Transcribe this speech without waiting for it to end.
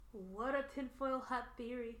What a tinfoil hat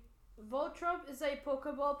theory. Voltrup is a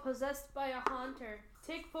Pokeball possessed by a Haunter.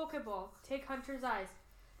 Take Pokeball, take Hunter's eyes.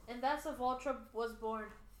 And that's how Voltrup was born.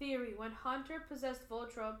 Theory: when Haunter possessed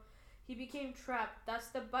Voltrup, he became trapped. Thus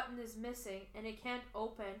the button is missing and it can't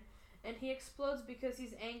open. And he explodes because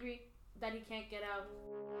he's angry that he can't get out.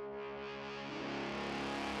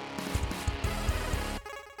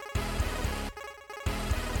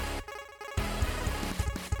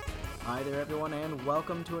 Hi there everyone and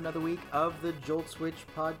welcome to another week of the Jolt Switch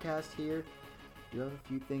podcast here. We have a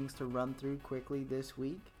few things to run through quickly this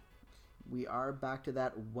week. We are back to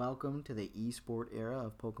that welcome to the esport era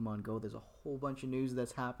of Pokemon Go. There's a whole bunch of news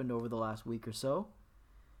that's happened over the last week or so.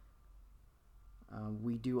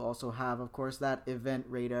 We do also have, of course, that event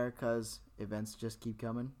radar because events just keep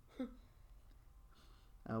coming.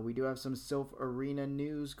 We do have some Silph Arena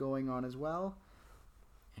news going on as well.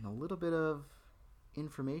 And a little bit of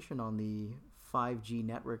information on the 5G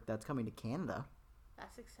network that's coming to Canada.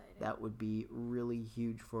 That's exciting. That would be really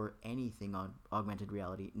huge for anything on augmented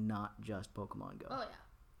reality, not just Pokemon Go. Oh, yeah.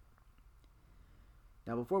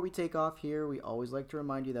 Now, before we take off here, we always like to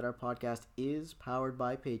remind you that our podcast is powered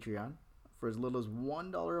by Patreon. For as little as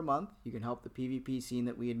 $1 a month, you can help the PvP scene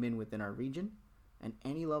that we admin within our region, and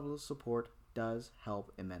any level of support does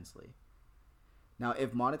help immensely. Now,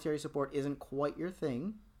 if monetary support isn't quite your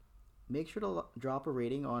thing, make sure to drop a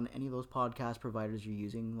rating on any of those podcast providers you're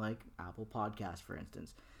using, like Apple Podcasts, for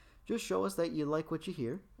instance. Just show us that you like what you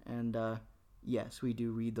hear, and yes, we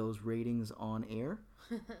do read those ratings on air.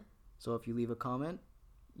 So if you leave a comment,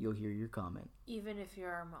 you'll hear your comment. Even if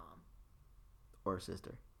you're our mom. Or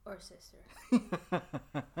sister. Or sister.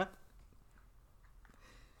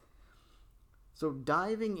 So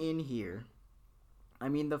diving in here, I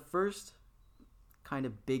mean, the first kind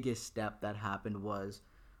of biggest step that happened was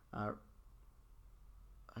a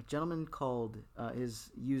gentleman called, his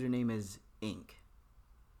username is Ink.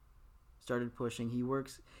 Started pushing. He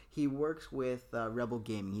works with Rebel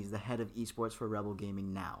Gaming. He's the head of esports for Rebel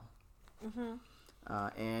Gaming now. Mm-hmm.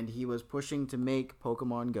 And he was pushing to make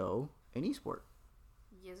Pokemon Go an esport.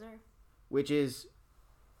 Yes, sir. Which is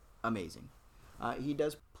amazing. He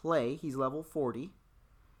does play. He's level 40.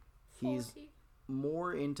 He's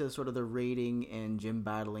more into sort of the raiding and gym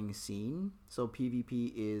battling scene. So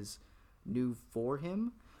PvP is new for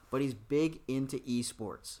him. But he's big into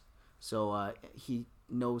esports. So he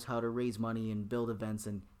knows how to raise money and build events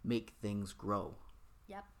and make things grow.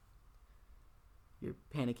 Yep. You're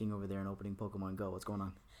panicking over there and opening Pokemon Go. What's going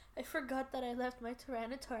on? I forgot that I left my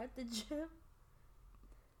Tyranitar at the gym.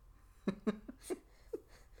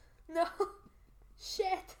 No.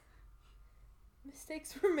 Shit.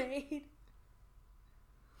 Mistakes were made.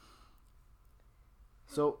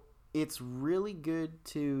 So it's really good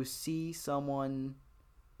to see someone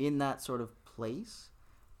in that sort of place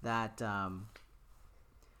that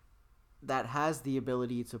that has the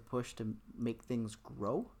ability to push to make things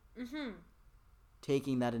grow. Mm-hmm.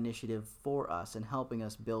 Taking that initiative for us and helping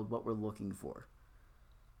us build what we're looking for.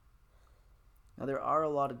 Now, there are a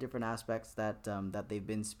lot of different aspects that that they've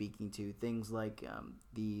been speaking to. Things like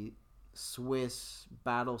the Swiss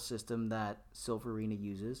battle system that Silph Arena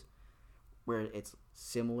uses, where it's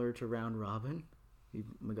similar to Round Robin. Oh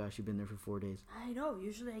my gosh, you've been there for 4 days. I know.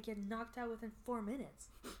 Usually I get knocked out within 4 minutes.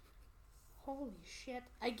 Holy shit.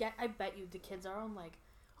 I bet you the kids are on, like,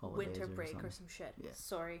 Holidays winter break or some shit. Yeah.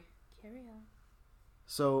 Sorry. Carry on.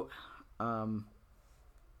 So,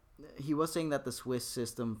 he was saying that the Swiss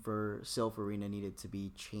system for Silph Arena needed to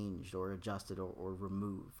be changed or adjusted or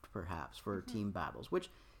removed, perhaps, for team battles, which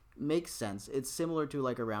makes sense. It's similar to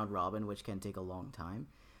like a round robin, which can take a long time.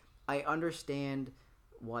 I understand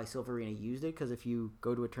why Silph Arena used it, because if you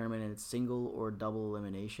go to a tournament and it's single or double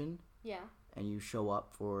elimination, yeah, and you show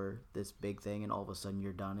up for this big thing and all of a sudden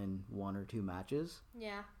you're done in 1 or 2 matches,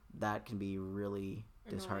 yeah, that can be really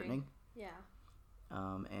disheartening. Yeah.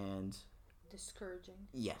 And discouraging.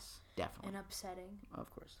 Yes, definitely. And upsetting. Of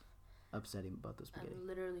course. Upsetting about the spaghetti. I'm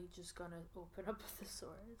literally just gonna open up a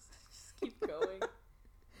thesaurus. Just keep going.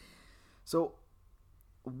 So,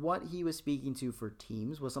 what he was speaking to for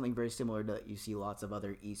teams was something very similar to that you see lots of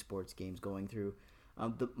other esports games going through.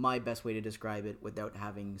 My best way to describe it without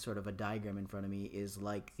having sort of a diagram in front of me is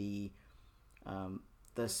like the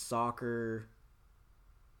soccer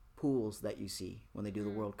pools that you see when they do the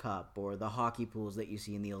World Cup, or the hockey pools that you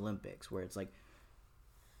see in the Olympics, where it's like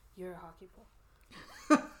you're a hockey pool.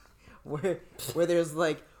 where there's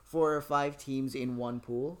like 4 or 5 teams in one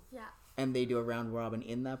pool. Yeah. And they do a round robin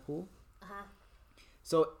in that pool. Uh-huh.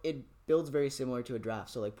 So it builds very similar to a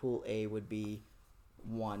draft. So like pool A would be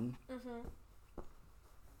 1.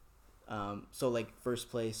 So like first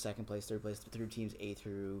place, second place, third place through teams A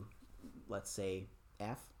through, let's say,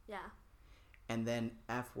 F. Yeah. And then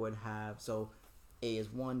F would have, so A is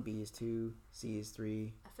 1, B is 2, C is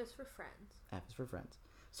 3. F is for friends. F is for friends.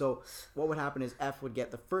 So what would happen is F would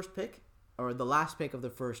get the first pick, or the last pick of the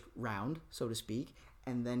first round, so to speak,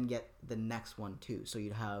 and then get the next one too. So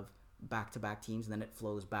you'd have back-to-back teams, and then it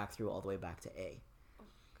flows back through all the way back to A.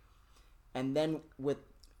 And then with,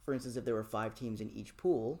 for instance, if there were 5 teams in each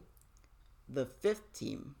pool, the 5th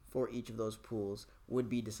team for each of those pools would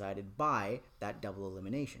be decided by that double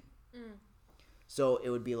elimination. So it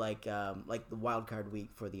would be like the wild card week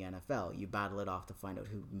for the NFL. You battle it off to find out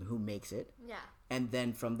who makes it. Yeah. And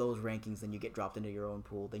then from those rankings, then you get dropped into your own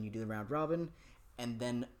pool. Then you do the round robin, and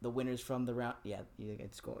then the winners from the round,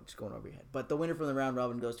 it's going over your head. But the winner from the round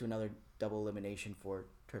robin goes to another double elimination for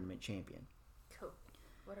tournament champion. Cool.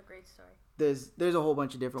 What a great story. There's a whole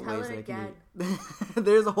bunch of different Tell ways it that it again. can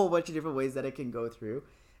there's a whole bunch of different ways that it can go through,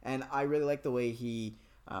 and I really like the way he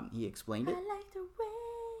explained it. I like the way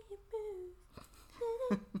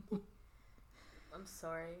you move. I'm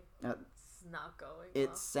sorry. It's not going It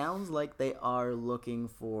well. sounds like they are looking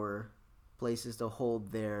for places to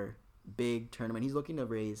hold their big tournament. He's looking to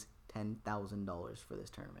raise $10,000 for this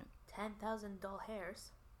tournament.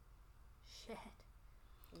 $10,000. Shit.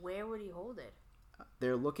 Where would he hold it?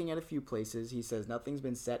 They're looking at a few places. He says nothing's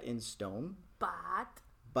been set in stone,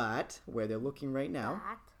 but where they're looking right now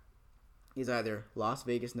is either Las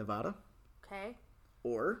Vegas, Nevada, okay,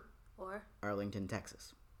 or or Arlington,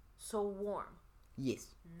 Texas. so warm.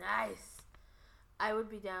 Yes. Nice. I would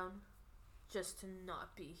be down just to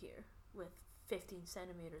not be here with 15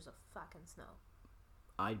 centimeters of fucking snow.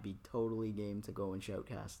 I'd be totally game to go and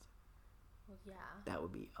shoutcast. Well, yeah. That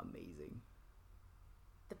would be amazing.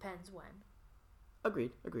 Depends when.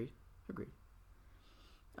 Agreed.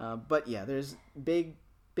 But yeah, there's big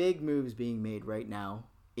moves being made right now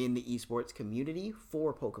in the esports community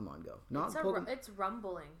for Pokemon Go. It's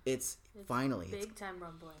rumbling. It's finally. Big time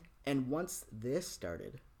rumbling. And once this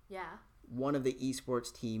started, yeah, one of the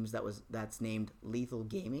esports teams that's named Lethal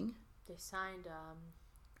Gaming. They signed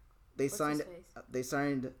They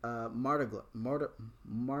signed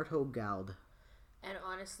Martogald. And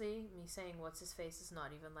honestly, me saying what's his face is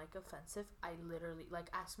not even like offensive. I literally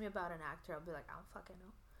ask me about an actor, I'll be like, I don't fucking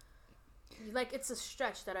know. Like, it's a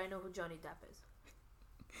stretch that I know who Johnny Depp is.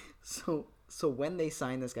 So when they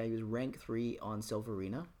signed this guy, he was rank 3 on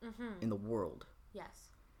Silverina in the world.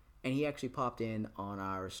 Yes. And he actually popped in on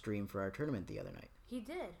our stream for our tournament the other night. He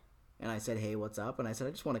did. And I said, hey, what's up? And I said,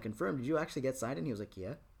 I just want to confirm, did you actually get signed? And he was like,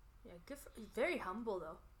 yeah. Yeah, very humble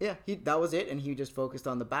though. Yeah, that was it, and he just focused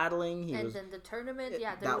on the battling. Then the tournament,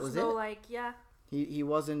 there was no He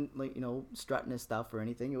wasn't strutting his stuff or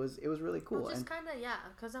anything. It was really cool. Well, just kind of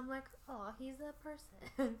because I'm like, oh, he's that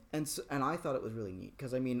person. and I thought it was really neat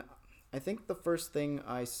because I think the first thing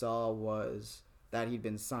I saw was that he'd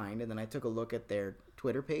been signed, and then I took a look at their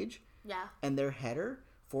Twitter page. Yeah. And their header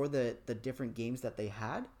for the different games that they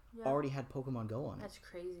had already had Pokemon Go on it. That's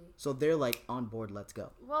crazy. So they're like on board. Let's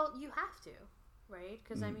go. Well, you have to, right?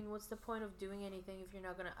 Because what's the point of doing anything if you're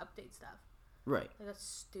not gonna update stuff? Right. Like, that's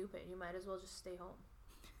stupid. You might as well just stay home.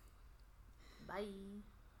 Bye.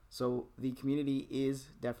 So the community is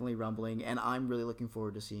definitely rumbling, and I'm really looking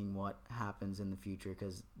forward to seeing what happens in the future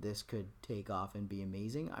because this could take off and be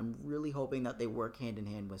amazing. I'm really hoping that they work hand in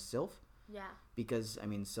hand with Sylph. Yeah. Because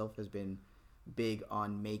Sylph has been big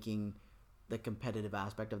on making the competitive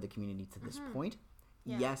aspect of the community to this point.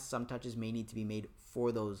 Yeah. Yes, some touches may need to be made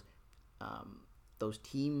for those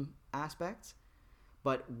team aspects,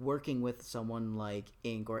 but working with someone like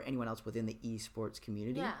Inc. or anyone else within the esports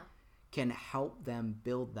community can help them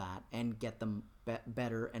build that and get them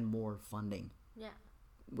better and more funding. Yeah.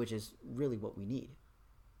 Which is really what we need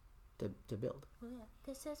to build. Yeah.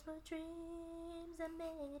 This is what dreams are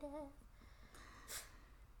made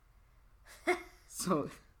of.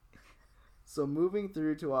 So moving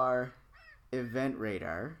through to our event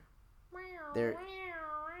radar. There.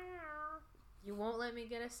 You won't let me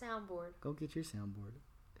get a soundboard. Go get your soundboard.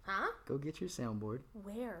 Huh? Go get your soundboard.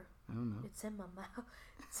 Where? I don't know. It's in my mouth.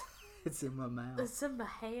 It's in my mouth. It's in my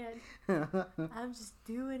hand. I'm just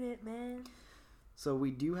doing it, man. So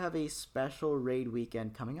we do have a special raid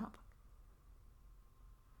weekend coming up.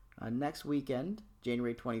 Next weekend,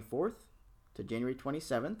 January 24th to January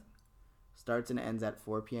 27th, starts and ends at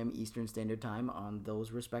 4 p.m. Eastern Standard Time on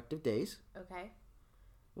those respective days. Okay.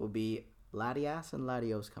 Will be Latias and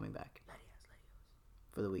Latios coming back.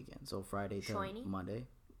 Latios. For the weekend. So Friday to Monday.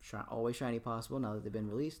 Always shiny possible now that they've been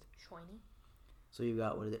released. Shiny. So you've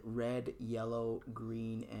got, red, yellow,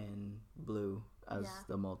 green, and blue as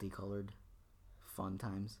the multicolored fun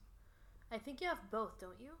times. I think you have both,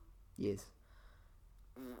 don't you? Yes.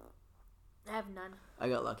 I have none. I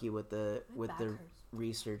got lucky with the hurts.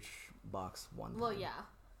 research box one Well, time. yeah.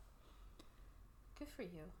 Good for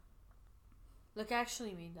you. Look, I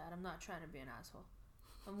actually mean that. I'm not trying to be an asshole.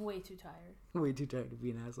 I'm way too tired. Way too tired to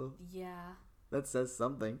be an asshole. Yeah. That says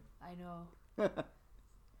something. I know.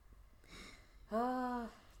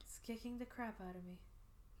 It's kicking the crap out of me.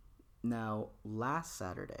 Now, last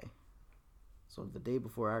Saturday, so the day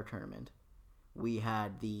before our tournament, we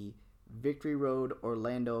had the Victory Road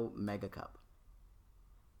Orlando Mega Cup.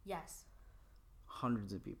 Yes.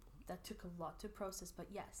 Hundreds of people. That took a lot to process, but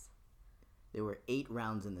yes. There were 8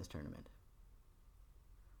 rounds in this tournament.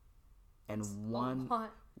 And That's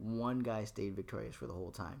one guy stayed victorious for the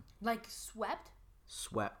whole time. Like swept?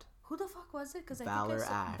 Swept. Who the fuck was it? Because I Valor think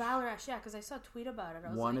I saw Ash. Valor Ash. Yeah, because I saw a tweet about it. I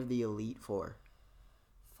was One like, of the Elite Four.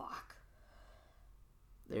 fuck.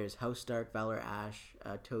 There's House Stark, Valor Ash,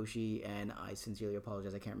 Toshi, and I sincerely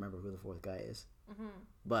apologize. I can't remember who the 4th guy is. Mm-hmm.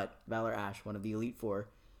 But Valor Ash, one of the Elite Four,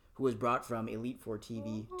 who was brought from Elite Four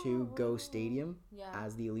TV to Go Stadium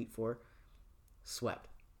as the Elite Four, swept.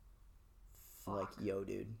 Fuck. Like, yo,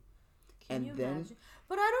 dude. Can you imagine?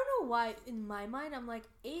 But I don't know why, in my mind, I'm like,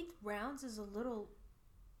 8 rounds is a little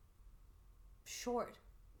short.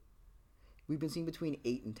 We've been seeing between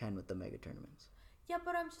 8 and 10 with the mega tournaments. Yeah,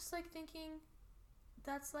 but I'm just like thinking,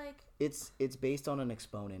 that's like... It's based on an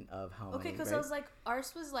exponent of how many, okay, because right? I was like,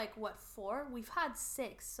 ours was like, what, 4? We've had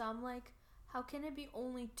 6, so I'm like, how can it be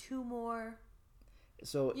only 2 more?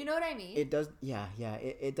 So you know what I mean? It does, yeah.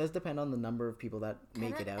 It does depend on the number of people that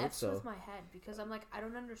make it out. F's So with my head, because I'm like, I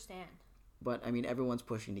don't understand. But I mean, everyone's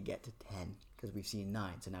pushing to get to 10 because we've seen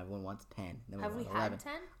 9, so now everyone wants 10. Then Have we want 11. had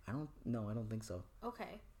 10? I don't think so.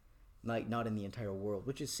 Okay. Like, not in the entire world,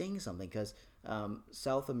 which is saying something because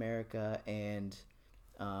South America and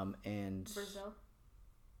Brazil.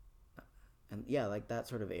 And yeah, like that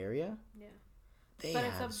sort of area. Yeah. They But I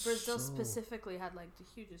have thought Brazil specifically had like the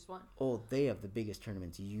hugest one. Oh, they have the biggest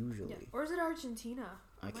tournaments usually. Yeah. Or is it Argentina?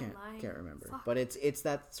 I can't remember. Fuck. But it's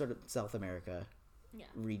that sort of South America Yeah.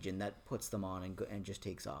 region that puts them on and just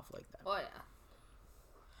takes off like that. Oh yeah.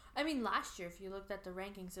 I mean, last year if you looked at the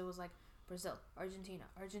rankings, it was like Brazil, Argentina,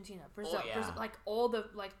 Brazil, Oh, yeah. Brazil, like all the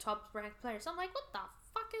like top ranked players. I'm like, what the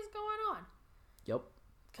fuck is going on? Yep.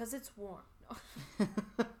 Because it's warm.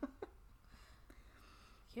 No.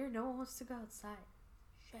 Here, no one wants to go outside.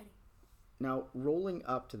 Shitty. Now, rolling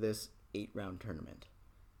up to this 8-round tournament,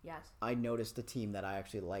 Yes. I noticed a team that I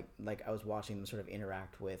actually like. Like, I was watching them sort of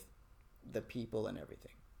interact with the people and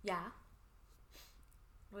everything. Yeah.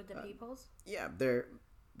 With the peoples? Yeah, their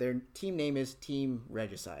team name is Team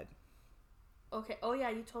Regicide. Okay. Oh, yeah,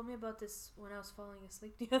 you told me about this when I was falling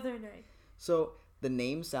asleep the other night. So, the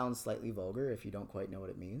name sounds slightly vulgar if you don't quite know what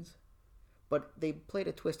it means. But they played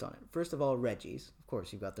a twist on it. First of all, Reggies. Of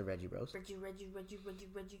course, you've got the Reggie Bros.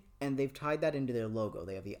 Reggie. And they've tied that into their logo.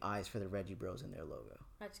 They have the eyes for the Reggie Bros in their logo.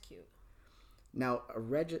 That's cute. Now,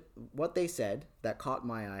 what they said that caught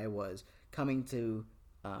my eye was coming to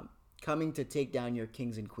take down your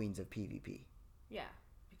kings and queens of PvP. Yeah,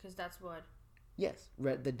 because that's what... Yes,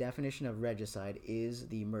 the definition of regicide is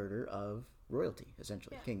the murder of royalty,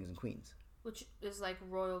 essentially, Yeah. kings and queens. Which is like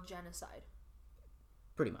royal genocide.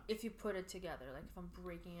 Pretty much. If you put it together, like if I'm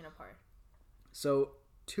breaking it apart. So,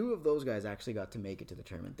 2 of those guys actually got to make it to the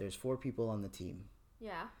tournament. There's 4 people on the team.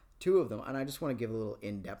 Yeah. 2 of them, and I just want to give a little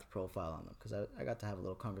in-depth profile on them because I got to have a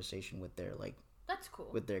little conversation with their That's cool.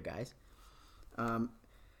 with their guys.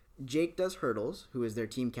 Jake Does Hurdles, who is their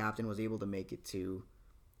team captain, was able to make it to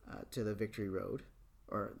the Victory Road,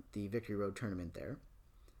 or the Victory Road tournament there.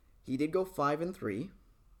 He did go 5-3.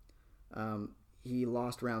 He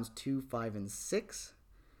lost rounds 2, 5, and 6.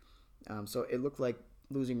 So it looked like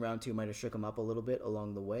losing round 2 might have shook him up a little bit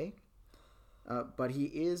along the way. But he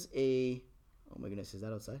is a... Oh my goodness, is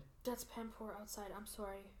that outside? That's Pampor outside. I'm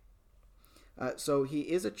sorry. So he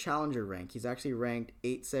is a challenger rank. He's actually ranked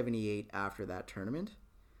 878 after that tournament.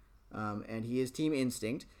 And he is Team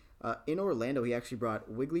Instinct. In Orlando, he actually brought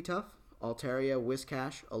Wigglytuff, Altaria,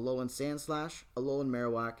 Whiscash, Alolan Sandslash, Alolan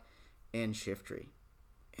Marowak, and Shiftry.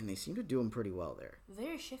 And they seem to do him pretty well there.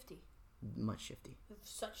 Very shifty. Much shifty.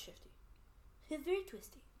 Such shifty. He's very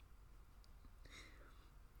twisty.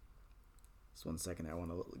 Just 1 second. I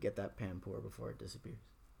want to get that Pampor before it disappears.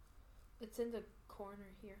 It's in the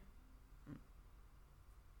corner here.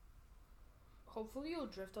 Hopefully you'll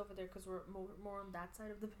drift over there because we're more on that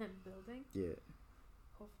side of the building. Yeah.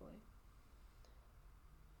 Hopefully.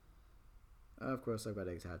 Of course, I've got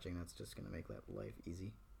eggs hatching. That's just going to make that life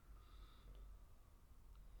easy.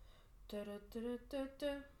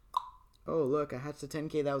 Da-da-da-da-da-da. Oh, look. I hatched a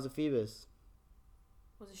 10K. That was a Phoebus.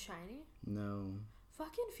 Was it shiny? No.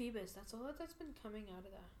 Fucking Phoebus. That's all that's been coming out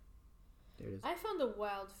of that. There it is. I found a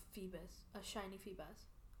wild Phoebus. A shiny Phoebus.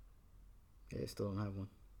 Okay, I still don't have one.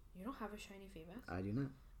 You don't have a shiny Phoebus? I do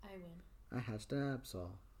not. I win. I hatched an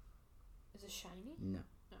Absol. Is it shiny? No.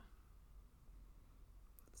 No.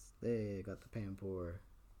 They got the Pampor.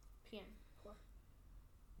 PM.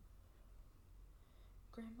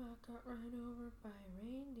 Grandma got run over by a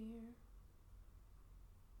reindeer.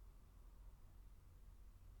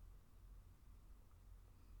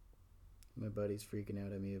 My buddy's freaking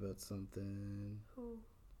out at me about something. Who?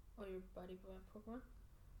 Oh, your buddy Pokemon?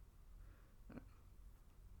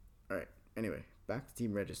 Alright, anyway, back to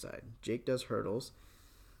Team Regicide. Jake does hurdles.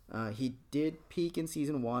 He did peak in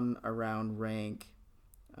Season 1 around rank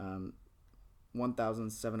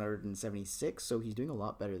 1,776, so he's doing a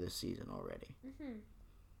lot better this season already.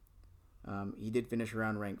 He did finish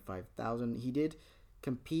around rank 5,000. He did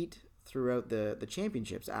compete throughout the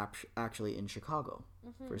championships, actually in Chicago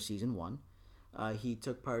for Season 1. He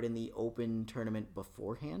took part in the open tournament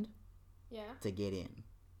beforehand to get in.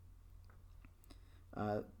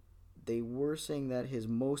 They were saying that his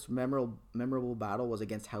most memorable battle was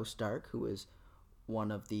against House Stark, who is one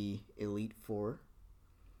of the Elite Four,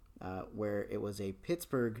 where it was a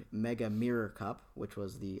Pittsburgh Mega Mirror Cup, which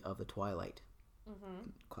was the Twilight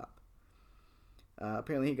Cup.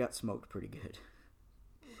 Apparently he got smoked pretty good.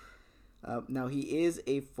 Now he is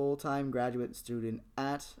a full-time graduate student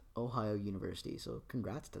at Ohio University, so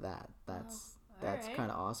congrats to that. That's right. kind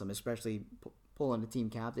of awesome, especially pulling a team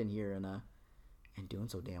captain here and doing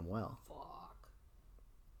so damn well. Fuck.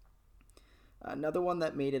 Another one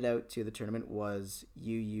that made it out to the tournament was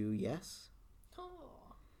Yes.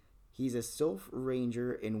 Oh. He's a Sylph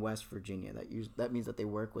Ranger in West Virginia. That means that they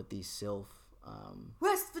work with the Sylph.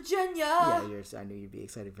 West Virginia. Yeah, I knew you'd be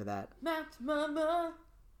excited for that. Mount Mama.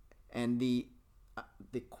 And the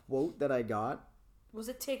quote that I got. Was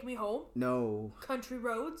it "Take Me Home"? No. Country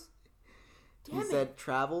roads. Damn he said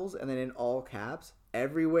travels, and then in all caps,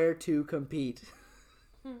 everywhere to compete.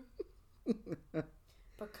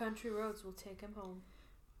 But country roads will take him home.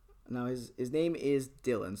 Now his name is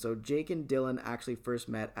Dylan. So Jake and Dylan actually first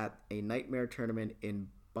met at a Nightmare tournament in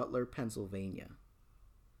Butler, Pennsylvania.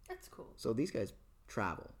 That's cool. So these guys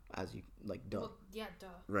travel, as you like, duh. Well, yeah,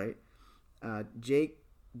 duh. Right? Jake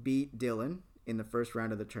beat Dylan in the first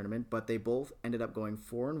round of the tournament, but they both ended up going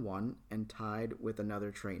 4-1 and tied with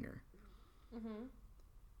another trainer.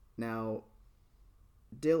 Now,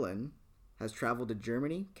 Dylan has traveled to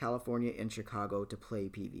Germany, California, and Chicago to play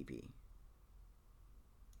PvP.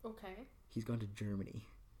 Okay. He's gone to Germany.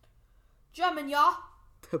 Germany.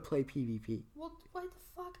 To play PvP. Well, why the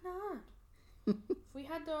fuck not? If we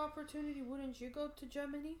had the opportunity, wouldn't you go to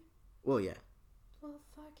Germany? Well, yeah. Well,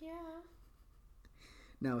 fuck yeah.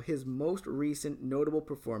 Now, his most recent notable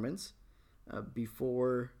performance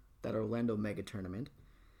before that Orlando Mega Tournament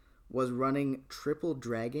was running Triple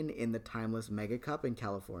Dragon in the Timeless Mega Cup in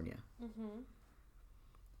California.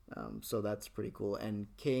 So that's pretty cool. And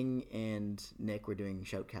King and Nick were doing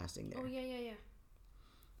shoutcasting there. Oh, yeah.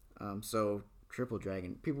 So Triple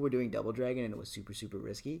Dragon. People were doing Double Dragon and it was super, super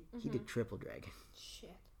risky. He did Triple Dragon.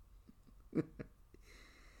 Shit.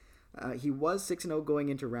 He was 6-0 going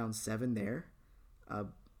into round 7 there.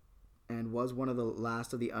 And was one of the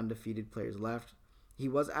last of the undefeated players left. He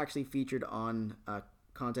was actually featured on a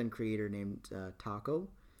content creator named Taco.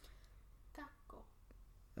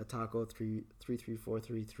 Taco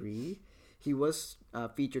 33433. He was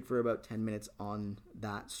featured for about 10 minutes on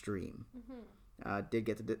that stream. Did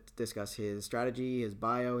get to discuss his strategy, his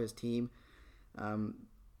bio, his team.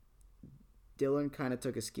 Dylan kind of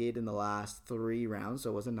took a skid in the last 3 rounds,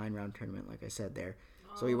 so it was a 9-round tournament, like I said there.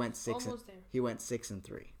 So he went 6. He went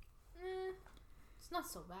 6-3. It's not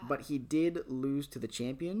so bad. But he did lose to the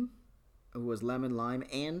champion, who was Lemon Lime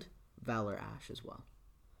and Valor Ash as well.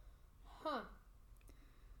 Huh.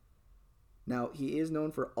 Now, he is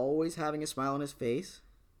known for always having a smile on his face,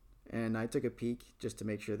 and I took a peek just to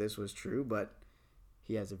make sure this was true, but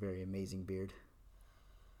he has a very amazing beard.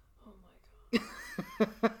 Oh my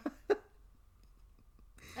god.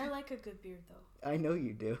 I like a good beard, though. I know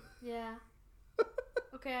you do. Yeah.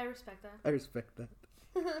 Okay, I respect that. I respect that.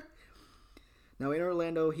 Now, in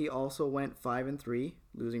Orlando, he also went 5-3,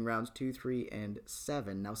 losing rounds 2, 3, and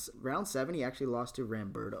 7. Now, round 7, he actually lost to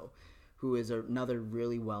Ramberto, who is another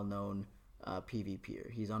really well-known PvPer.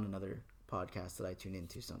 He's on another podcast that I tune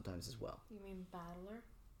into sometimes as well. You mean Battler?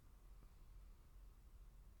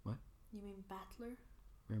 What? You mean Battler?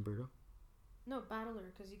 Ramberto? No,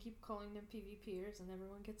 Battler, because you keep calling them PvPers and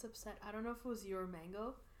everyone gets upset. I don't know if it was you or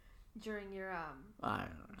Mango during your I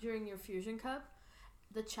don't know. during your Fusion Cup.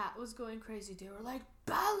 The chat was going crazy. They were like,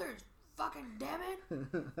 battlers, fucking damn it,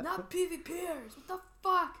 not PvPers. What the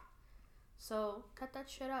fuck? So cut that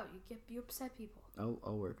shit out. You upset people.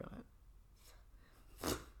 I'll work on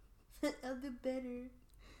it. I'll do better.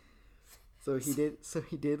 So he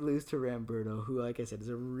did lose to Ramberto, who, like I said, is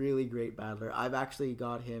a really great battler. I've actually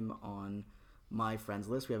got him on my friends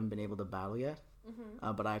list. We haven't been able to battle yet,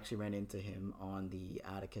 but I actually ran into him on the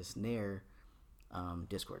Atticus Nair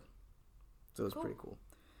Discord. So it was pretty cool.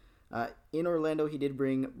 In Orlando, he did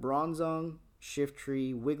bring Bronzong,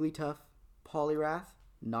 Shiftry, Wigglytuff, Poliwrath,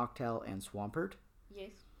 Noctowl, and Swampert.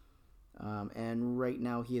 Yes. And right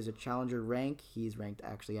now he is a challenger rank. He's ranked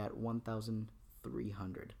actually at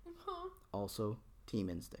 1,300. Also, Team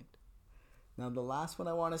Instinct. Now the last one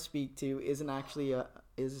I want to speak to isn't actually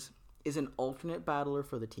is an alternate battler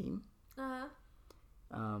for the team.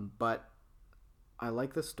 But I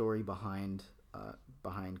like the story behind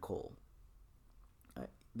Cole.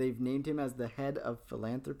 They've named him as the head of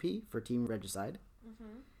philanthropy for Team Regicide.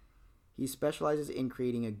 He specializes in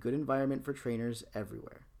creating a good environment for trainers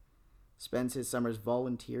everywhere. Spends his summers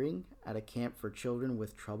volunteering at a camp for children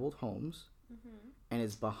with troubled homes, and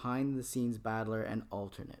is behind-the-scenes battler and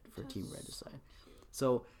alternate for Team Regicide.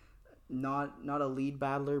 So, not a lead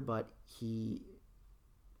battler, but he,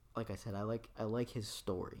 like I said, I like his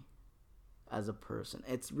story as a person.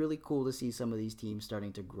 It's really cool to see some of these teams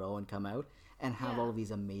starting to grow and come out and have all of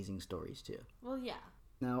these amazing stories too. Well, yeah.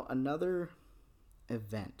 Now, another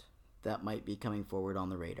event that might be coming forward on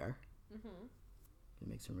the radar. Can you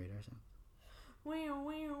make some radar sounds?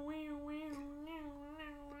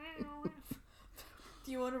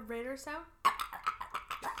 Do you want a radar sound?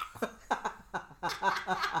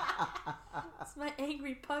 It's my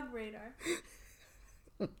angry pug radar.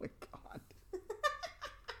 Oh my god.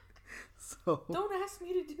 So don't ask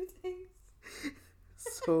me to do things.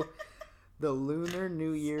 So the Lunar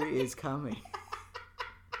New Year is coming.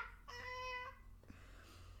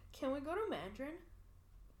 Can we go to Mandarin?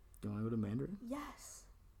 Do you want to go to Mandarin? Yes.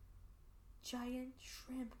 Giant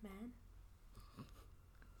shrimp, man.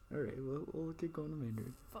 Alright, we'll keep going to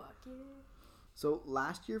Mandarin. Fuck it. So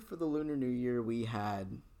last year for the Lunar New Year we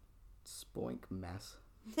had Spoink Mess.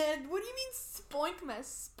 What do you mean Spoink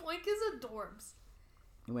Mess? Spoink is adorbs.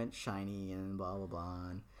 It went shiny and blah blah blah.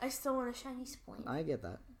 And I still want a shiny Spoink. I get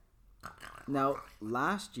that. Now,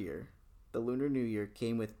 last year, the Lunar New Year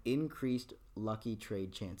came with increased lucky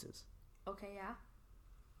trade chances. Okay, yeah.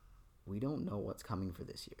 We don't know what's coming for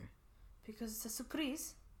this year. Because it's a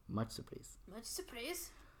surprise. Much surprise. Much surprise.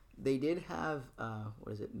 They did have,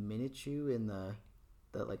 Minichu in the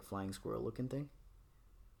like flying squirrel looking thing.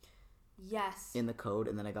 Yes. In the code,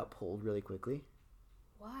 and then I got pulled really quickly.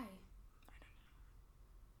 Why? I don't know.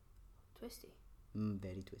 Twisty.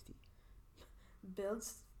 Very twisty.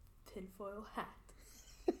 Builds tinfoil hat.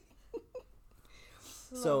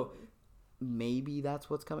 So maybe that's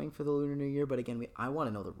what's coming for the Lunar New Year, but again, I want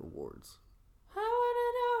to know the rewards. I want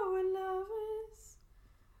to know what love is.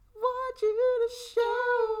 Want you to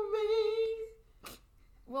show me.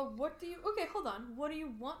 Well, what do you... Okay, hold on. What do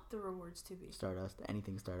you want the rewards to be? Stardust.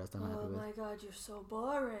 Anything Stardust I'm happy with. Oh my god, you're so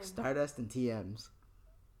boring. Stardust and TMs.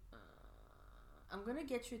 I'm gonna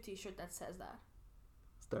get you a t-shirt that says that.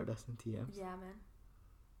 Stardust and TMs. Yeah, man.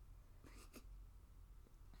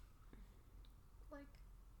 Like...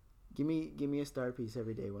 Give me a star piece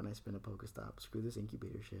every day when I spin a Pokestop. Screw this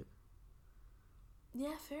incubator shit.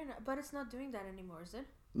 Yeah, fair enough. But it's not doing that anymore, is it?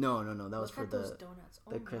 No. That was for those donuts.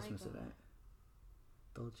 the Christmas event.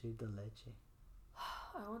 Dolce de leche.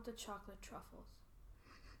 I want the chocolate truffles.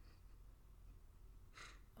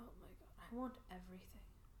 Oh my god, I want everything.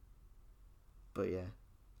 But yeah,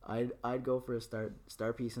 I'd go for a star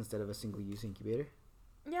piece instead of a single use incubator.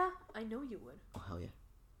 Yeah, I know you would. Oh hell yeah.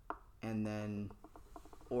 And then,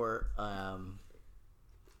 or a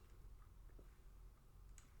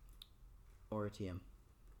TM.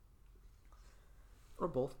 Or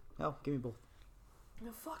both. Hell, give me both.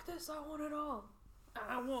 No, fuck this. I want it all.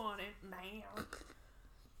 I want it now.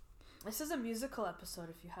 This is a musical episode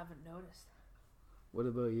if you haven't noticed. What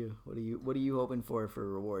about you? What are you hoping for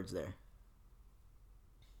rewards there?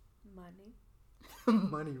 Money.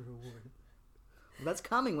 Money reward. Well, that's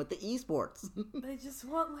coming with the esports. I just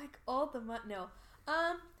want like all the money. No.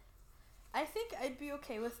 I think I'd be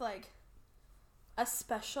okay with like a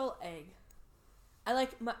special egg. I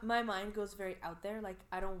like my mind goes very out there. Like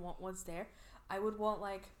I don't want what's there. I would want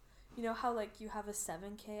like, you know how like you have a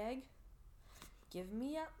 7K egg? Give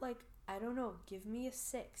me a give me a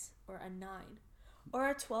 6 or a 9 or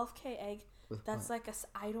a 12K egg. With that's what? like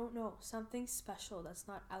I don't know, something special that's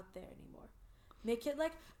not out there anymore. Make it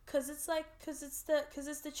like cuz it's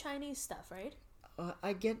the Chinese stuff, right?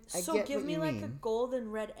 I get give what me you like mean. a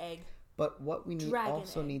golden red egg. But what we Dragon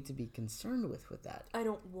egg. need to be concerned with that I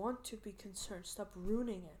don't want to be concerned. Stop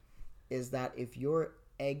ruining it. is that if your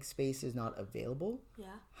egg space is not available,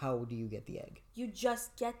 Yeah. how do you get the egg? You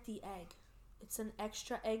just get the egg. It's an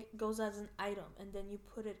extra egg, goes as an item, and then you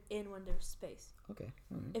put it in when there's space. Okay,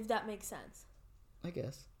 all right. If that makes sense. I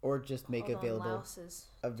guess, or just make Hold on, available Laos is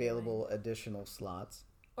additional slots.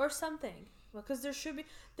 or something, because there's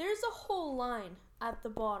a whole line at the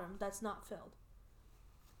bottom that's not filled.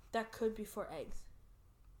 That could be for eggs.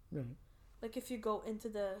 Right. Like if you go into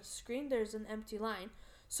the screen, there's an empty line,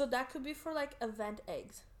 so that could be for like event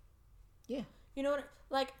eggs. Yeah. You know what?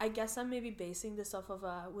 Like I guess I'm maybe basing this off of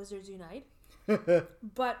Wizards Unite,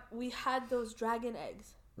 but we had those dragon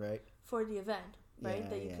eggs Right. for the event, right? Yeah,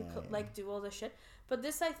 That you could like do all the shit. But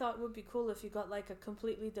this I thought would be cool if you got like a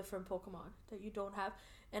completely different Pokemon that you don't have,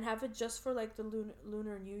 and have it just for like the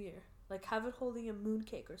Lunar New Year. Like have it holding a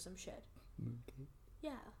mooncake or some shit. Mooncake.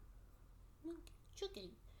 Yeah. Mooncake.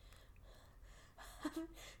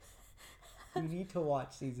 You need to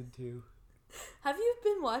watch season 2. Have you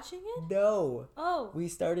been watching it? No. Oh. We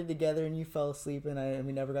started together and you fell asleep and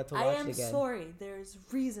we never got to watch I am it again. sorry. There's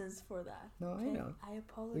reasons for that. No, okay? I know. I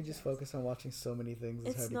apologize. We just focus on watching so many things.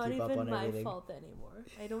 It's hard not to keep up even on my everything. fault anymore.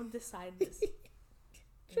 I don't decide this.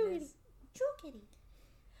 True It is. True kitty.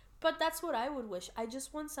 But that's what I would wish. I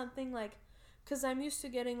just want something like, because I'm used to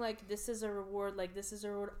getting like, this is a reward, like this is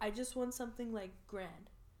a reward. I just want something like grand,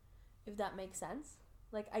 if that makes sense.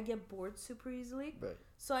 Like I get bored super easily. Right.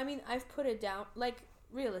 So I mean, I've put it down. Like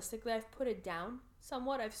realistically, I've put it down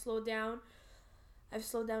somewhat. I've slowed down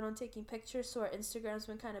on taking pictures, so our Instagram's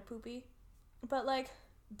been kind of poopy. But like,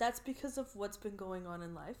 that's because of what's been going on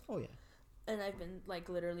in life. Oh yeah. And I've been like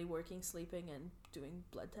literally working, sleeping, and doing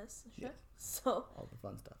blood tests and shit. Yes. So All the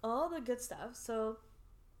fun stuff. all the good stuff. So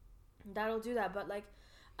that'll do that. But like,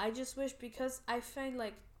 I just wish, because I find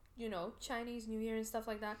like, you know, Chinese New Year and stuff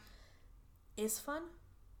like that is fun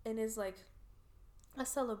and is like a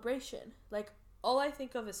celebration. Like all I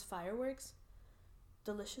think of is fireworks,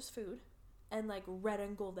 delicious food, and like red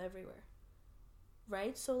and gold everywhere.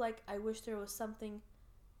 Right? So like I wish there was something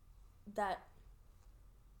that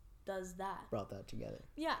does that. Brought that together.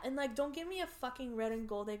 Yeah, and like don't give me a fucking red and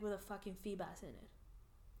gold egg with a fucking Feebas in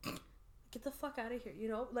it. Get the fuck out of here, you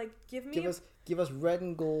know? Like give us red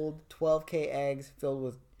and gold 12K eggs filled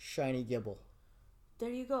with shiny Gibble. There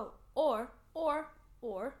you go. Or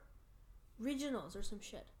regionals or some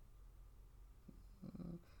shit.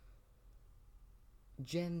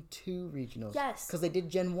 Gen 2 regionals. Yes. Because they did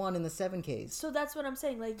Gen 1 in the 7Ks. So that's what I'm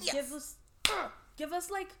saying. Like, Yes. give us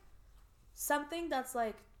like something that's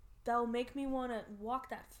like that'll make me want to walk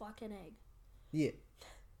that fucking egg. Yeah.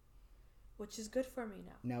 Which is good for me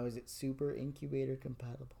now. Now, is it super incubator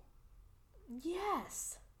compatible?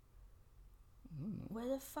 Yes. Where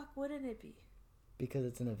the fuck wouldn't it be? Because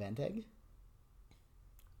it's an event egg?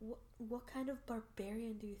 What kind of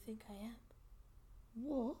barbarian do you think I am?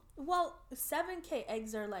 What? Well, 7K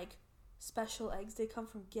eggs are like special eggs. They come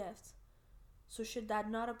from gifts. So should that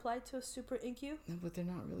not apply to a super incu? No, but they're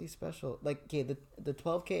not really special. Like, okay, the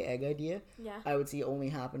 12K egg idea, Yeah. I would see only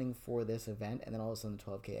happening for this event, and then all of a sudden the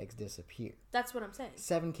 12K eggs disappear. That's what I'm saying.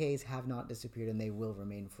 7Ks have not disappeared, and they will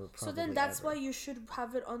remain for probably So then that's ever. why you should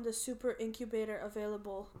have it on the super incubator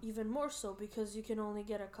available even more so, because you can only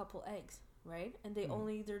get a couple eggs, right? And they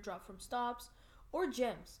only either drop from stops or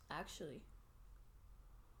gyms, actually.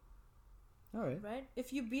 All right. Right?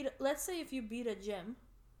 Let's say if you beat a gym,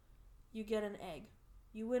 you get an egg.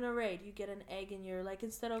 You win a raid, you get an egg in your, like,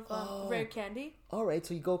 instead of rare candy. All right,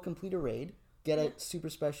 so you go complete a raid, get a super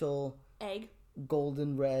special Egg.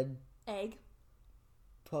 golden red Egg.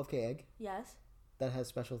 12K egg Yes. that has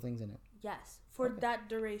special things in it Yes. For Okay. that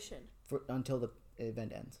duration. for until the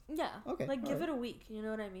event ends. Yeah. Okay, Like, give alright. it a week. You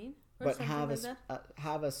know what I mean? Or But something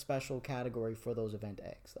have a special category for those event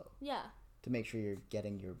eggs though, Yeah. to make sure you're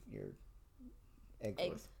getting your eggs.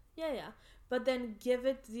 Eggs. Yeah. But then give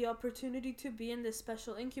it the opportunity to be in this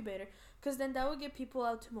special incubator, because then that would get people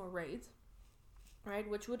out to more raids, right?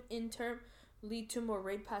 Which would in turn lead to more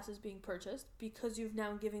raid passes being purchased, because you've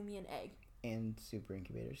now given me an egg. And super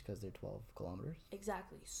incubators because they're 12 kilometers.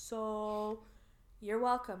 Exactly. So you're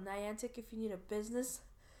welcome, Niantic. If you need a business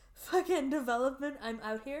fucking development, I'm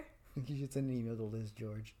out here. You should send an email to Liz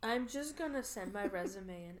George. I'm just gonna send my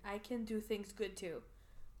resume in. I can do things good too.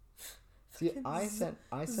 See, I sent.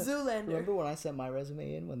 Zoolander. Remember when I sent my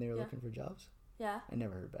resume in when they were Yeah. looking for jobs? Yeah. I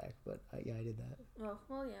never heard back, but I did that. Oh,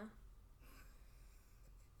 well, yeah.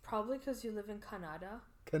 Probably because you live in Canada.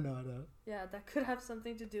 Canada. Yeah, that could have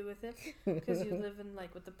something to do with it. Because you live in,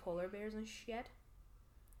 like, with the polar bears and shit.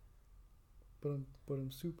 But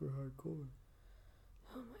I'm super hardcore.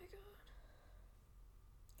 Oh my god.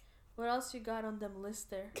 What else you got on them list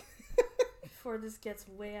there? Before this gets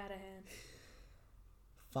way out of hand.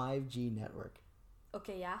 5G network.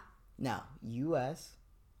 Okay, yeah. Now, US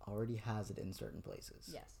already has it in certain places.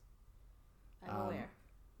 Yes. I'm aware.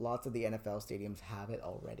 Lots of the NFL stadiums have it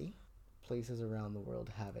already. Places around the world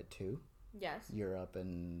have it too. Yes. Europe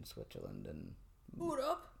and Switzerland and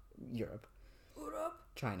Europe.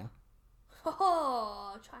 China.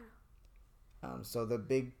 Oh, China. So the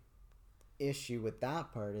big issue with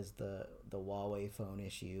that part is the Huawei phone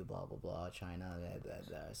issue, blah blah blah. China,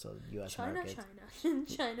 so U.S. markets.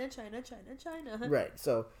 China. Right.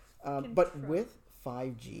 So, but with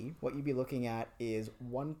 5G, what you'd be looking at is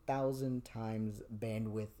 1,000 times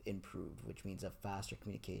bandwidth improved, which means a faster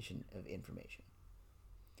communication of information,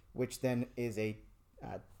 which then is a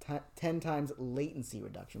 10 times latency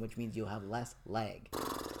reduction, which means you'll have less lag.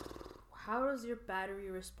 How does your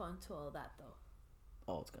battery respond to all that, though?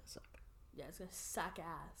 Oh, it's gonna suck. Yeah, it's gonna suck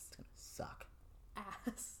ass. It's gonna suck.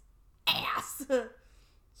 Ass.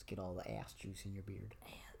 Let's get all the ass juice in your beard.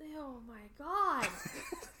 Oh my god.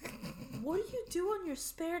 What do you do on your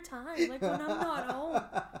spare time? Like when I'm not home?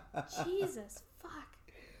 Jesus, fuck.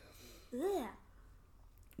 Ugh.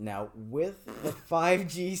 Now, with the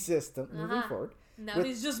 5G system, moving forward. Now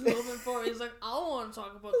he's just moving forward. He's like, I want to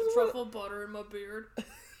talk about the truffle butter in my beard.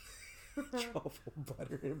 Truffle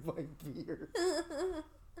butter in my beard.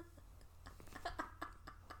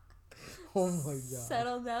 Oh my god.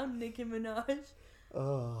 Settle down, Nicki Minaj.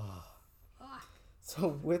 Oh. So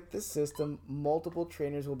with this system, multiple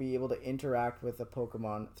trainers will be able to interact with a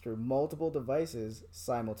Pokemon through multiple devices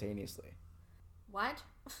simultaneously. What?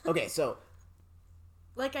 Okay, so...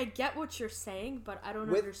 Like, I get what you're saying, but I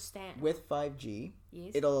don't understand. With 5G,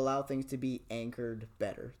 yes, it'll allow things to be anchored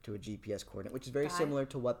better to a GPS coordinate, which is very similar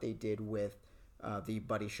to what they did with the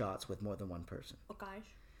buddy shots with more than one person. Okay.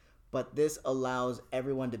 But this allows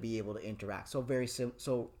everyone to be able to interact. So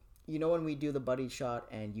So, you know when we do the buddy shot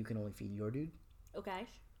and you can only feed your dude? Okay.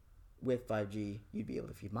 With 5G, you'd be able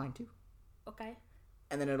to feed mine too. Okay.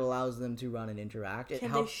 And then it allows them to run and interact.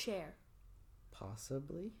 Can they share?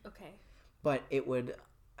 Possibly. Okay. But it would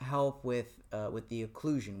help with the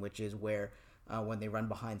occlusion, which is where when they run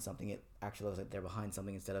behind something, it actually looks like they're behind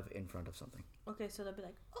something instead of in front of something. Okay, so they'll be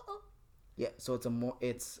like, uh-oh. Yeah, so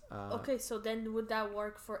it's okay, so then would that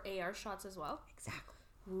work for AR shots as well? Exactly.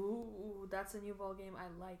 Ooh, that's a new ball game I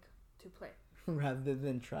like to play. Rather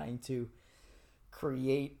than trying to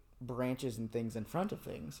create branches and things in front of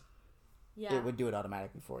things, yeah, it would do it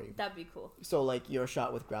automatically for you. That'd be cool. So like your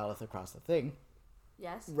shot with Growlithe across the thing.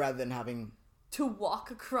 Yes. Rather than having to walk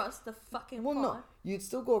across the fucking pond. No, you'd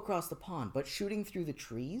still go across the pond, but shooting through the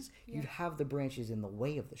trees, you'd have the branches in the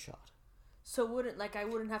way of the shot. So I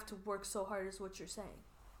wouldn't have to work so hard, is what you're saying?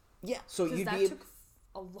 Yeah, so you'd that be took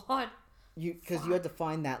a lot. Because you had to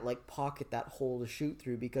find that like pocket, that hole to shoot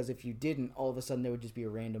through. Because if you didn't, all of a sudden there would just be a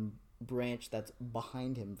random branch that's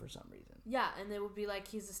behind him for some reason. Yeah, and it would be like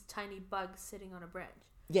he's this tiny bug sitting on a branch.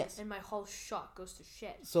 Yes. And my whole shot goes to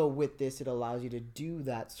shit. So with this, it allows you to do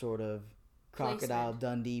that sort of Crocodile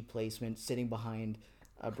Dundee placement, sitting behind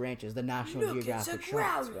branches. The National Geographic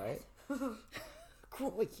shots, right?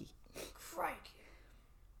 Crikey.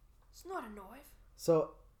 It's not a knife.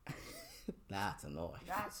 So, that's a knife.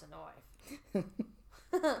 That's a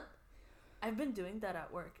knife. I've been doing that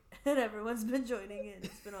at work, and everyone's been joining in.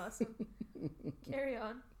 It's been awesome. Carry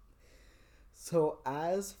on. So,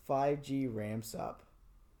 as 5G ramps up,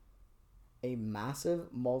 a massive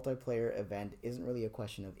multiplayer event isn't really a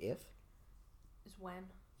question of if. Is when.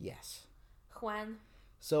 Yes. When.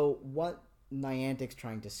 So, what Niantic's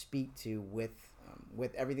trying to speak to with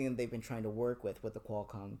everything that they've been trying to work with the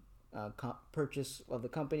Qualcomm purchase of the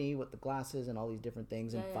company, with the glasses and all these different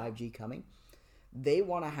things, and 5G coming, they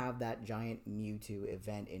want to have that giant Mewtwo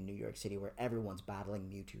event in New York City where everyone's battling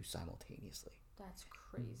Mewtwo simultaneously. That's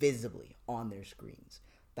crazy. Visibly on their screens.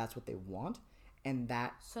 That's what they want. And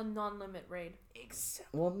that... So non-limit raid.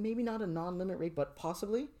 Well, maybe not a non-limit raid, but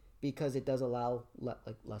possibly, because it does allow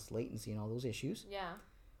less latency and all those issues. Yeah.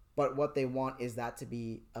 But what they want is that to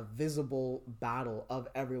be a visible battle of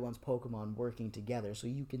everyone's Pokemon working together so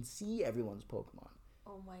you can see everyone's Pokemon.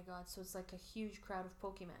 Oh my god, so it's like a huge crowd of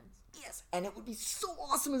Pokemons. Yes, and it would be so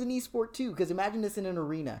awesome as an esport too, because imagine this in an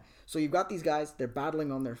arena. So you've got these guys, they're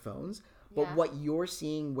battling on their phones, but what you're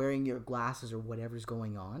seeing wearing your glasses or whatever's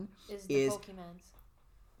going on is the Pokemons.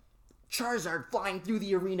 Charizard flying through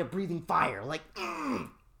the arena breathing fire. Like,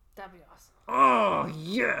 that'd be awesome. Oh,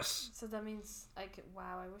 yes! So that means I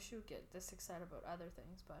wish you would get this excited about other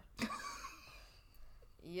things, but...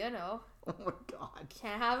 you know. Oh my god.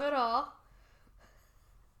 Can't have it all.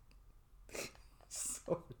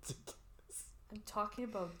 So ridiculous. I'm talking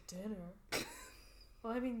about dinner.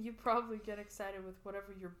 Well, I mean, you probably get excited with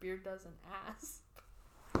whatever your beard does in ass.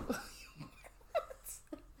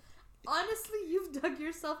 Honestly, you've dug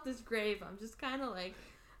yourself this grave. I'm just kind of like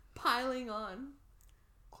piling on.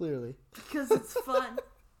 Clearly. Because it's fun.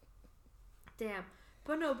 Damn.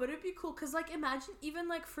 But no, but it'd be cool. Because, like, imagine even,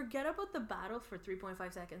 like, forget about the battle for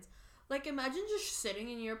 3.5 seconds. Like, imagine just sitting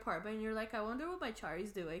in your apartment and you're like, I wonder what my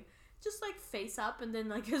Chari's doing. Just, like, face up and then,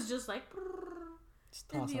 like, it's just like... Just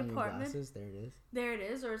toss on your glasses. There it is. There it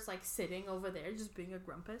is. Or it's, like, sitting over there just being a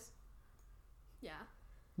grumpus. Yeah.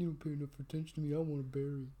 You don't pay enough attention to me. I want a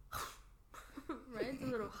berry. Right? The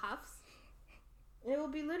little huffs. It will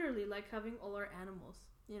be literally like having all our animals,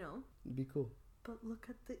 you know? It'd be cool. But look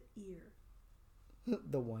at the ear.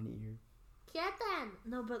 The one ear. Kitten!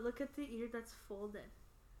 No, but look at the ear that's folded.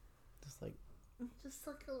 Just like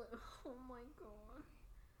a little... Oh my god.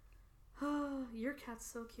 Oh, your cat's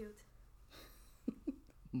so cute.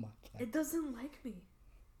 My cat. It doesn't like me.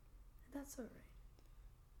 That's alright.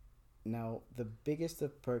 Now, the biggest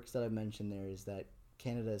of perks that I mentioned there is that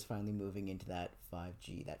Canada is finally moving into that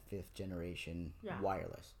 5G, that 5th generation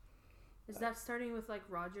wireless. Is that starting with like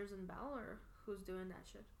Rogers and Bell, or who's doing that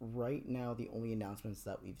shit? Right now, the only announcements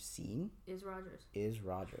that we've seen is Rogers.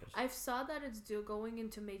 I saw that it's still going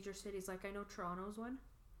into major cities. Like, I know Toronto's one.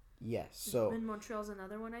 Yes, so... And Montreal's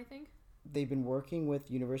another one, I think. They've been working with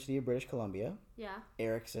University of British Columbia. Yeah.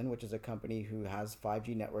 Ericsson, which is a company who has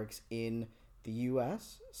 5G networks in the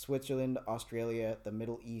US, Switzerland, Australia, the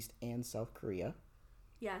Middle East, and South Korea.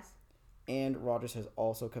 Yes. And Rogers has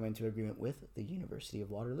also come into agreement with the University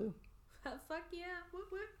of Waterloo. Fuck yeah.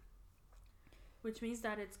 Whoop, whoop. Which means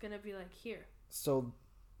that it's going to be like here. So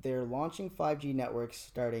they're launching 5G networks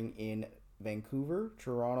starting in Vancouver,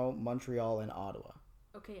 Toronto, Montreal, and Ottawa.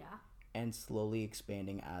 Okay, yeah. And slowly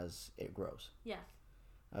expanding as it grows. Yeah.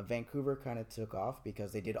 Vancouver kind of took off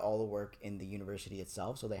because they did all the work in the university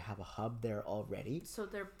itself, so they have a hub there already. So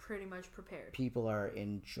they're pretty much prepared. People are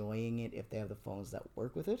enjoying it if they have the phones that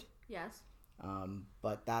work with it. Yes.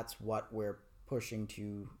 But that's what we're pushing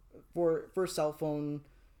to for cell phone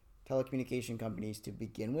telecommunication companies to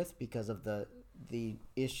begin with, because of the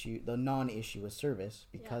non-issue with service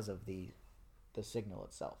because of the signal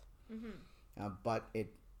itself. Mm-hmm. But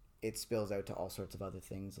it spills out to all sorts of other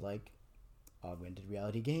things like augmented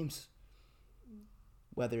reality games,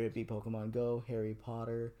 whether it be Pokemon Go, Harry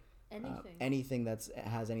Potter, anything that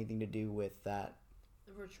has anything to do with that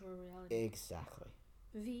virtual reality. Exactly.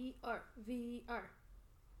 VR.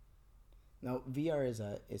 Now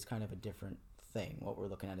VR is kind of a different thing. What we're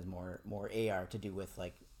looking at is more AR to do with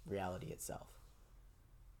like reality itself.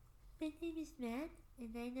 My name is Matt,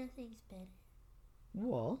 and I know things better.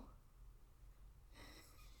 Well,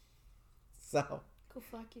 so go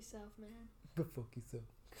fuck yourself, man. Go fuck yourself.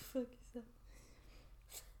 Go fuck yourself.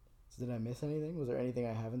 So did I miss anything? Was there anything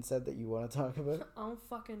I haven't said that you want to talk about? I don't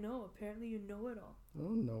fucking know. Apparently you know it all. I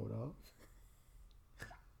don't know it all.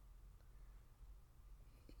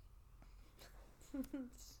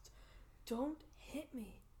 Don't hit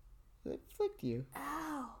me. I flicked you.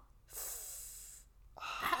 Ow.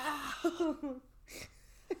 Ow.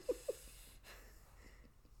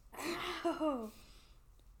 Ow.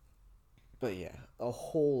 But yeah, a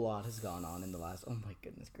whole lot has gone on in the last... Oh my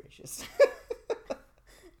goodness gracious.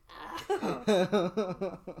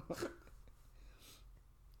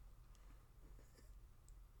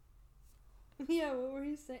 Yeah, what were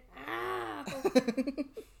you saying? Ow!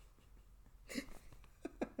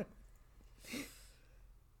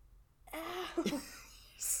 Ow!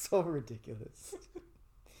 So ridiculous.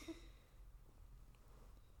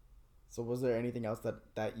 So was there anything else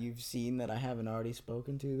that you've seen that I haven't already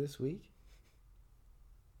spoken to this week?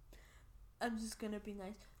 I'm just gonna be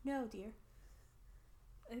nice. No, dear.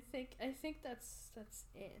 I think that's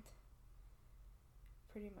it.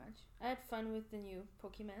 Pretty much. I had fun with the new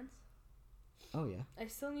Pokemons. Oh yeah. I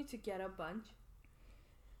still need to get a bunch.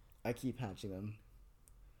 I keep hatching them.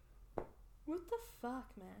 What the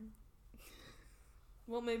fuck, man?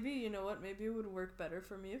 Well, maybe, you know what? Maybe it would work better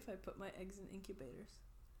for me if I put my eggs in incubators.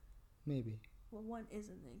 Maybe. Well, one is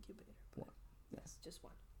in the incubator. One. Yes, just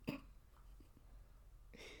one.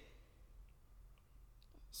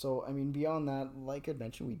 So, I mean, beyond that, like I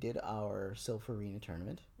mentioned, we did our Silph Arena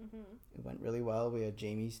tournament. Mm-hmm. It went really well. We had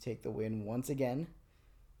Jamie's take the win once again.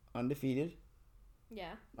 Undefeated.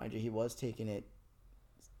 Yeah. Mind you, he was taking it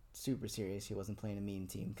super serious. He wasn't playing a mean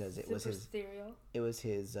team because it was his... Stereo. It was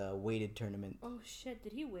his weighted tournament. Oh, shit.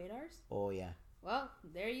 Did he weight ours? Oh, yeah. Well,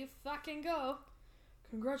 there you fucking go.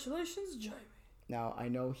 Congratulations, Jamie. Now, I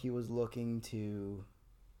know he was looking to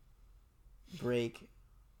break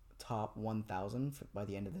top 1,000 by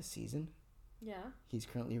the end of the season. Yeah. He's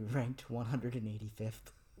currently ranked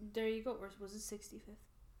 185th. There you go. Or was it 65th?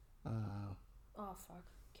 Oh, fuck.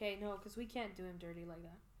 Okay, no, because we can't do him dirty like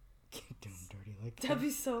that. Can't do him dirty like that. That'd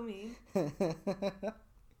be so mean.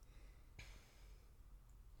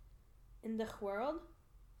 In the world?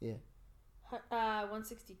 Yeah.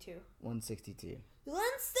 162. 162.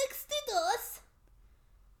 162!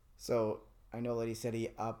 So, I know that he said he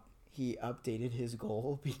updated his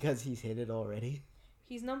goal because he's hit it already.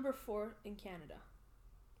 He's number 4 in Canada.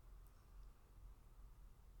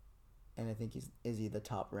 And I think is he the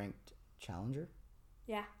top ranked challenger?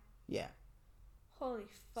 Yeah. Yeah. Holy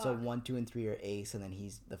fuck. So 1, 2, and 3 are ace, and then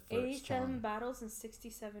he's the first 87 challenger. battles and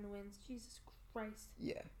 67 wins. Jesus Christ.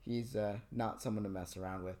 Yeah, he's not someone to mess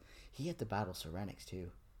around with. He had to battle Serenix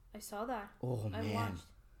too. I saw that. Oh, I man. watched.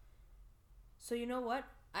 So you know what?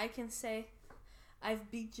 I can say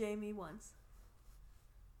I've beat Jamie once.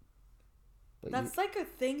 But That's like a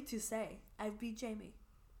thing to say. I've beat Jamie.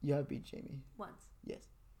 You have beat Jamie. Once. Yes.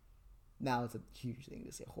 Now it's a huge thing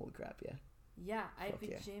to say. Holy crap, yeah. Yeah, I Fuck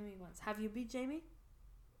beat yeah. Jamie once. Have you beat Jamie?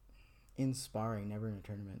 In sparring, never in a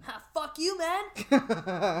tournament. Ha, fuck you, man!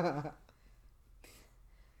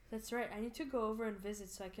 That's right. I need to go over and visit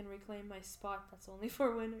so I can reclaim my spot. That's only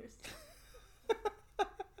for winners.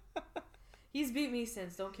 He's beat me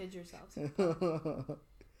since. Don't kid yourselves.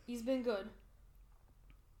 He's been good.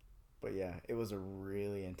 But yeah, it was a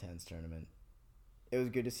really intense tournament. It was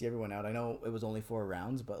good to see everyone out. I know it was only 4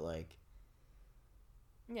 rounds, but like...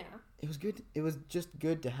 Yeah. It was good. It was just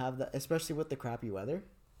good to have that, especially with the crappy weather.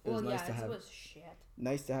 It was nice to have, was shit.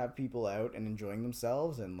 Nice to have people out and enjoying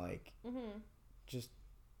themselves and like just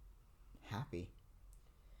happy.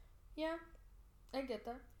 Yeah, I get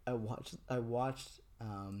that. I watched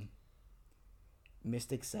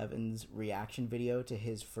Mystic 7's reaction video to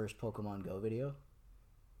his first Pokemon Go video.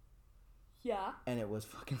 Yeah. And it was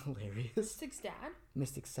fucking hilarious. Mystic's dad?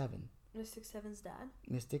 Mystic 7. Mystic 7's dad?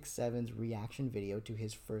 Mystic 7's reaction video to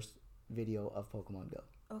his first video of Pokemon Go.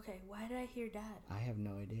 Okay, why did I hear dad? I have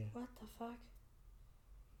no idea. What the fuck?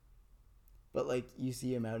 But like, you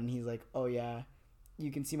see him out and he's like, oh yeah,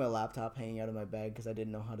 you can see my laptop hanging out of my bag because I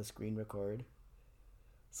didn't know how to screen record.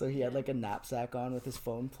 So he had like a knapsack on with his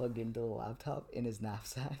phone plugged into the laptop in his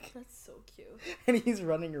knapsack. That's so cute. And he's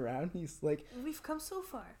running around. He's like... We've come so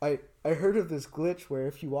far. I heard of this glitch where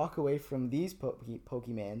if you walk away from these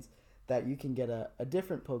Pokemans, that you can get a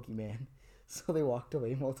different Pokemon. So they walked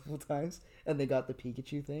away multiple times and they got the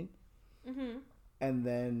Pikachu thing. Mm-hmm. And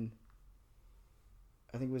then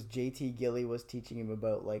I think it was JT Gilly was teaching him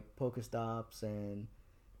about like Pokestops and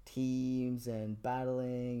teams and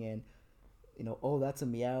battling and, you know, oh, that's a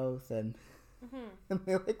Meowth. And, and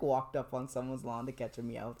they like walked up on someone's lawn to catch a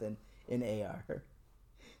Meowth in AR.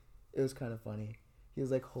 It was kind of funny. He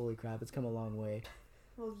was like, holy crap, it's come a long way.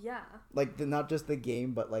 Well, yeah. Like, not just the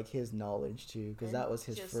game, but like his knowledge too, because that was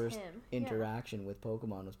his first interaction with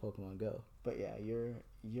Pokemon was Pokemon Go. But yeah,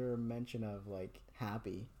 your mention of like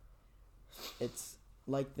happy, it's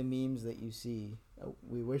like the memes that you see.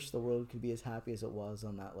 We wish the world could be as happy as it was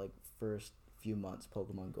on that like first few months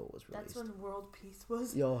Pokemon Go was released. That's when world peace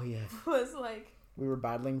was. Oh yeah. Was like. We were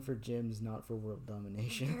battling for gyms, not for world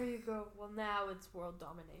domination. There you go. Well, now it's world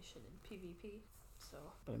domination in PvP. So.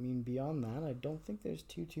 But I mean, beyond that, I don't think there's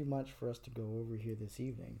too much for us to go over here this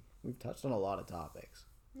evening. We've touched on a lot of topics.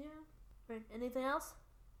 Yeah. Right. Anything else?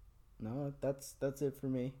 No, that's it for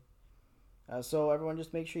me. So everyone,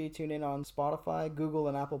 just make sure you tune in on Spotify, Google,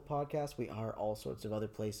 and Apple Podcasts. We are all sorts of other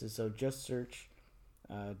places. So just search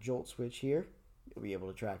Jolt Switch here. You'll be able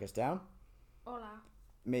to track us down. Hola.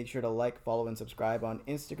 Make sure to like, follow, and subscribe on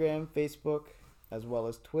Instagram, Facebook, as well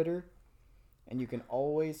as Twitter. And you can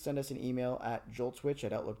always send us an email at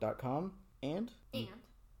joltswitch@outlook.com. And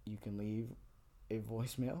you can leave a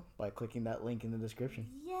voicemail by clicking that link in the description.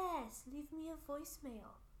 Yes, leave me a voicemail.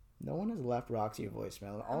 No one has left Roxy a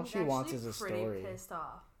voicemail. And all she wants is a story. I'm pretty pissed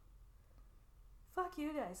off. Fuck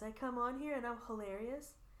you guys. I come on here and I'm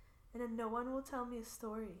hilarious. And then no one will tell me a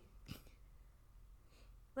story.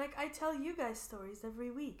 Like, I tell you guys stories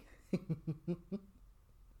every week.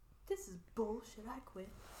 This is bullshit. I quit.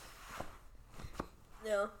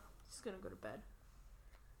 No, just gonna go to bed.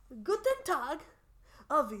 Guten Tag.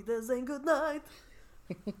 Auf Wiedersehen, good night.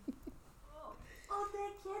 Oh,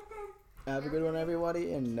 Have a good one,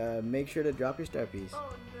 everybody, and make sure to drop your star piece.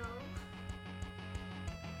 Oh,